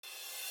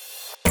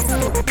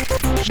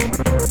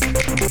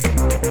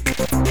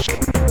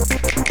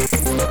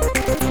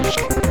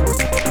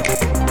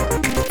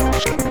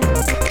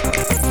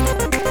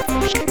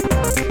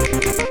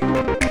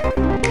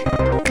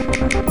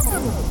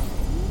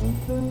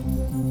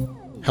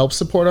Help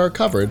support our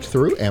coverage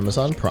through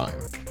Amazon Prime.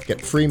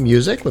 Get free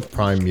music with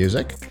Prime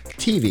Music,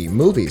 TV,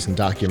 movies, and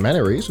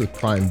documentaries with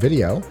Prime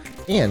Video,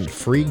 and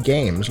free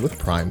games with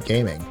Prime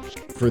Gaming.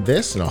 For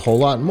this and a whole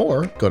lot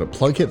more, go to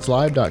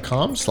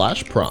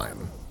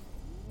plughitslive.com/prime.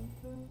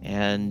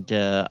 And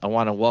I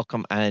want to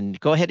welcome and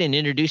go ahead and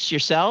introduce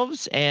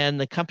yourselves and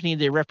the company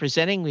they're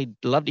representing. We'd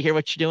love to hear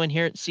what you're doing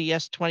here at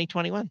CES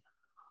 2021.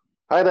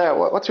 Hi there.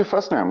 What's your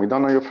first name? We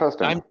don't know your first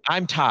name.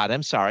 I'm Todd.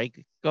 I'm sorry.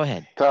 Go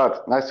ahead.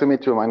 Todd, nice to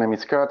meet you. My name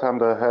is Kurt. I'm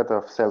the head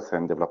of sales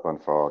and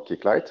development for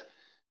Clicklight.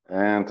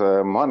 And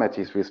Mohamed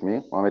is with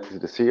me. Mohamed is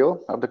the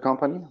CEO of the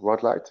company,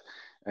 Rodlight,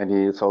 and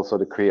he is also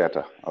the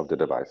creator of the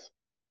device.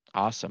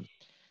 Awesome.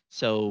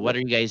 So what are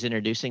you guys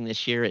introducing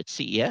this year at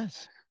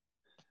CES?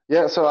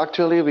 Yeah, so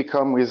actually we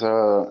come with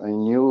a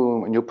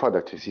new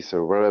product. This is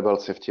a wearable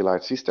safety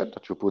light system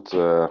that you put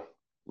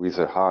with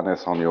a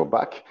harness on your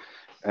back.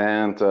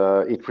 And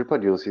it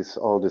reproduces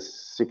all the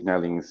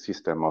signaling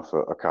system of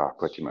a car,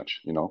 pretty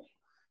much, you know.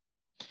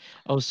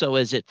 Oh, so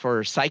is it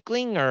for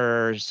cycling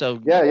or so?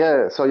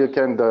 Yeah. So you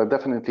can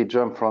definitely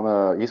jump from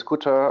a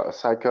e-scooter, a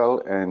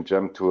cycle, and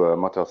jump to a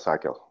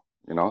motorcycle,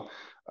 you know.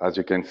 As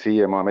you can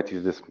see, Mohamed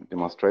is just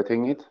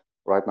demonstrating it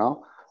right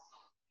now.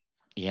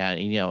 Yeah,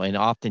 and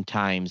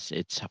oftentimes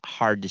it's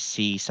hard to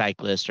see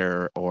cyclists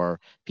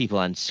or people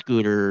on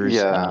scooters.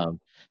 Yeah.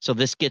 So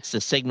this gets the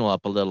signal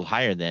up a little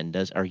higher then,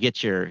 or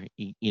gets your,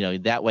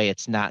 that way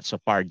it's not so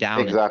far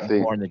down. Exactly.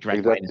 It's more in the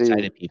direct line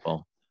inside of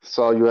people.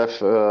 So you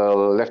have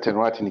left and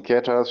right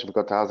indicators. You've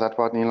got hazard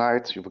warning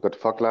lights. You've got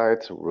fog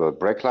light,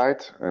 brake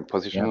light,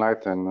 position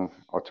light, and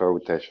auto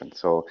rotation.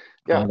 So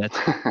yeah,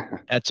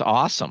 that's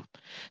awesome.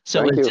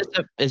 So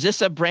is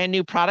this a brand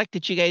new product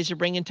that you guys are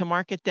bringing to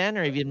market then,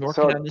 or have you been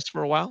working on this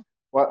for a while?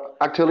 Well,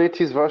 actually,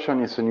 this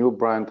version is a new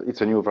brand.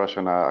 It's a new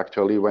version.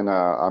 Actually, when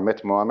I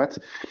met Mohamed,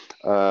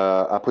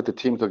 I put a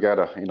team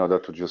together in order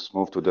to just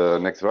move to the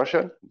next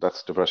version.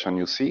 That's the version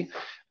you see.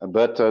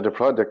 But the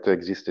product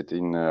existed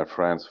in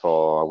France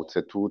for, I would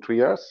say, 2-3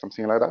 years,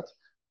 something like that.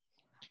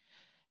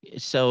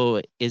 So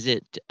is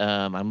it,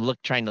 I'm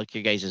trying to look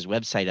your guys'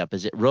 website up.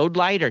 Is it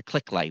Rodlight or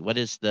Clicklight? What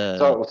is the...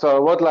 So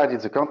Rodlight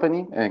is the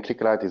company and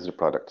Clicklight is the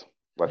product,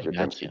 what you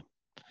can see.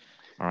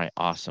 All right,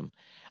 awesome.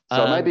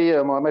 So maybe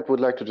Mohamed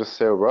would like to just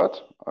say a word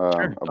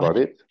about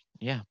it.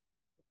 Yeah.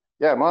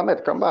 Yeah,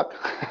 Mohamed, come back.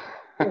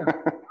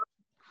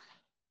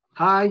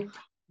 Hi,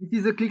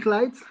 this is a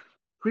Clicklight.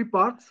 3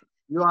 parts.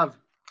 You have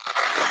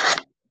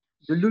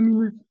the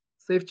luminous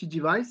safety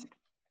device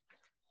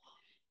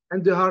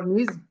and the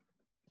harness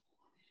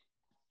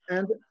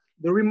and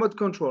the remote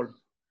control.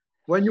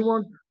 When you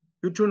want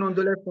to turn on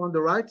the left or on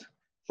the right,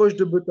 push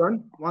the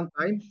button 1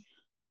 time.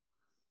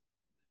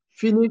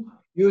 Finish,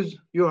 use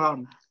your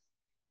arm.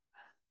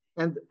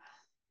 And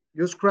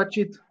you scratch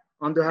it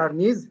on the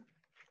harness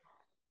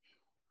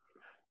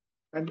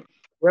and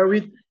wear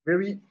it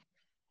very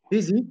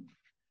easy,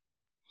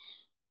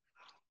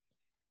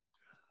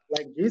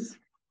 like this.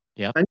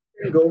 Yeah. And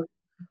you can go.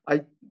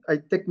 I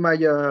take my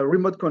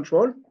remote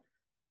control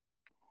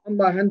on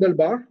my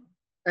handlebar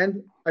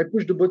and I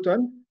push the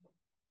button.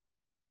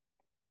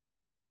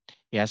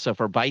 Yeah, so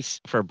for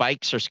bikes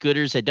or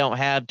scooters that don't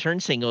have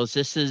turn signals,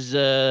 this is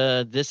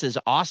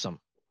awesome.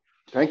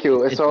 Thank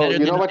you. It's so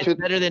you know what it's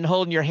better than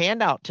holding your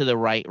hand out to the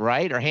right, or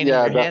handing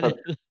your hand.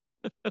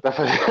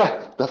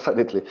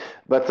 Definitely.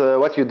 But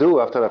what you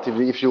do after that,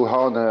 if you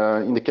own,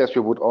 in the case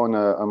you would own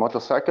a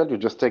motorcycle, you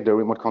just take the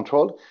remote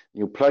control,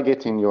 you plug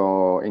it in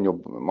your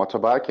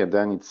motorbike, and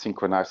then it's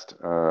synchronized,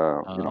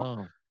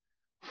 from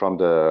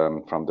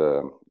the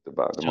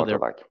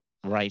motorbike.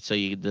 Right. So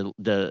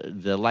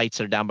the lights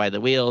that are down by the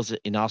wheels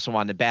and also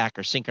on the back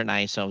are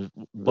synchronized, so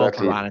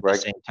both are on at the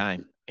same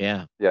time.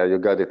 Yeah. Yeah, you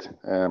got it.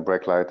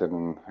 Brake light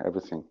and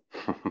everything.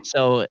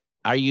 So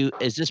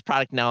is this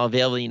product now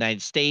available in the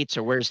United States,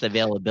 or where's the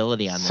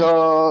availability on this?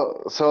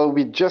 So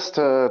we just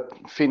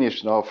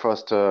finished our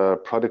first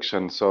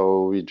production.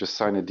 So we just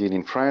signed a deal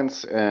in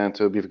France, and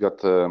we've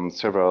got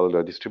several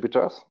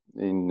distributors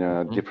in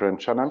different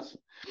channels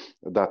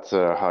that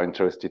are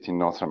interested in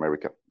North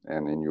America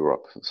and in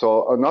Europe.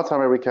 So North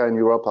America and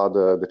Europe are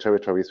the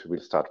territories we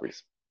will start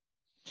with.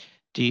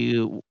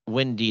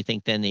 When do you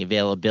think then the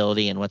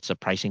availability, and what's the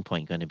pricing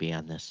point going to be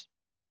on this?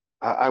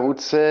 I would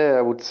say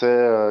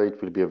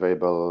it will be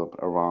available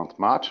around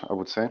March, I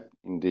would say,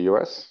 in the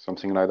US,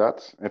 something like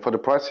that. And for the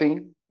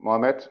pricing,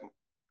 Mohamed?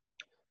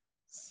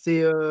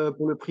 C'est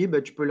pour le prix,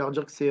 tu peux leur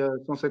dire que c'est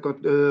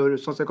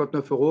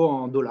 159 €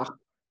 en dollars.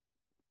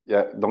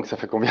 Yeah, donc ça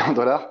fait combien en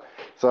dollars?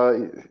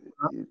 So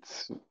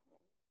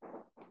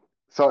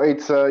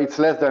it's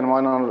less than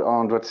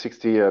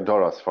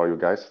 $160 for you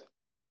guys.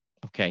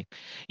 Okay.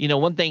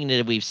 One thing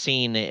that we've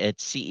seen at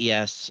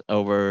CES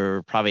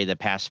over probably the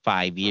past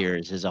 5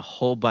 years is a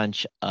whole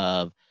bunch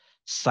of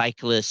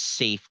cyclist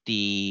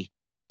safety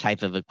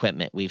type of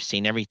equipment. We've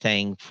seen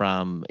everything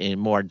from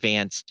more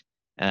advanced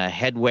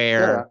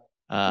headwear,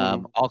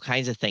 all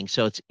kinds of things.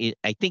 So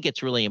I think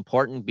it's really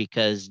important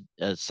because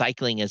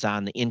cycling is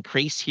on the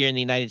increase here in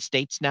the United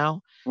States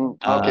now.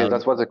 Okay,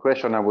 that was a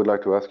question I would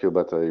like to ask you,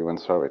 but you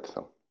answered it.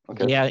 So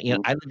okay. Yeah,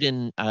 I lived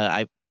in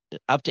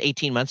up to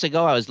 18 months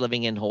ago, I was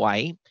living in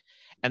Hawaii,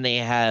 and they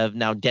have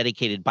now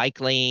dedicated bike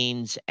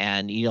lanes,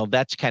 and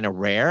that's kind of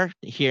rare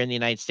here in the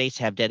United States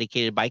to have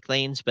dedicated bike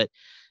lanes, but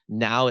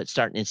now it's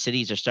starting in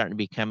cities are starting to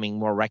becoming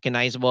more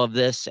recognizable of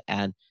this,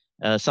 and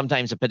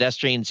sometimes the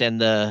pedestrians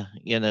and the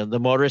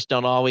motorists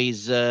don't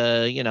always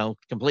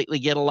completely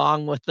get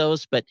along with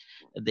those, but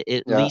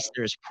at least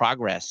there's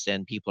progress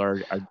and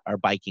people are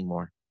biking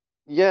more.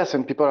 Yes,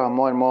 and people are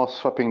more and more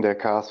swapping their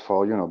cars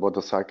for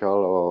motorcycle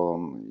or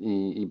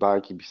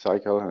e-bike,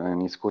 e-bicycle,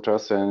 and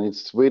e-scooters, and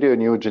it's really a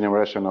new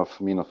generation of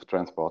mean of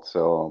transport.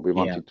 So we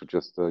wanted to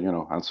just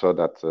answer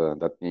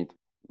that need.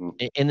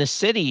 In the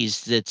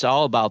cities, it's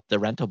all about the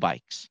rental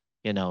bikes.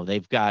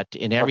 They've got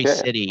in every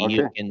city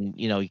you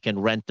can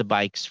rent the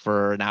bikes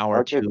for an hour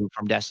or two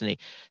from Destiny.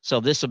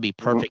 So this will be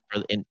perfect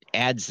for, and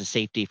adds the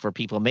safety for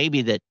people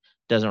maybe that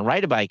doesn't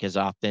ride a bike as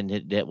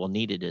often that will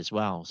need it as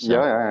well. So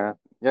yeah,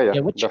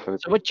 definitely.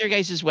 So what's your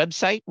guys'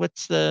 website?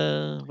 What's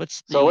the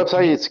So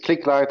website is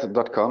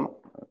clicklight.com.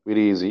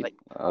 Really easy.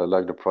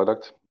 Like the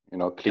product,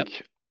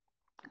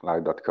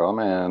 clicklight.com,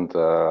 and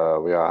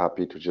we are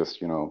happy to just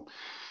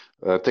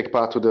take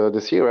part to the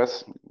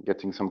CES,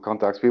 getting some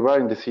contacts. We were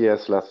in the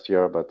CES last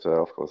year, but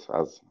of course,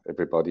 as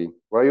everybody,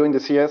 were you in the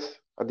CES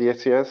at the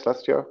CES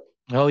last year?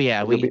 Oh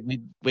yeah,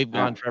 we've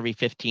gone for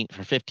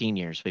 15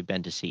 years. We've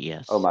been to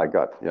CES. Oh my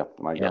God,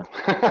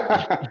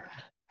 God.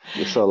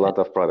 You saw a lot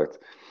of products.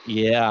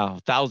 Yeah,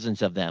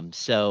 thousands of them.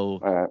 So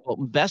well,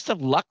 best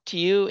of luck to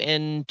you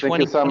in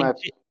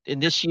 2022 in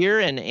this year,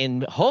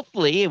 and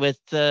hopefully with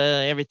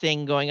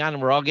everything going on,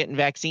 and we're all getting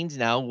vaccines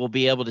now, we'll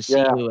be able to see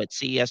you at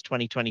CES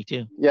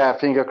 2022. Yeah,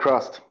 finger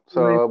crossed.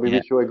 So we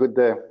wish you a good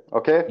day.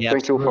 Okay. Yeah,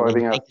 thank you for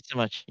having us. Thank you so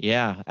much.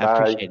 Yeah, I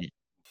appreciate it.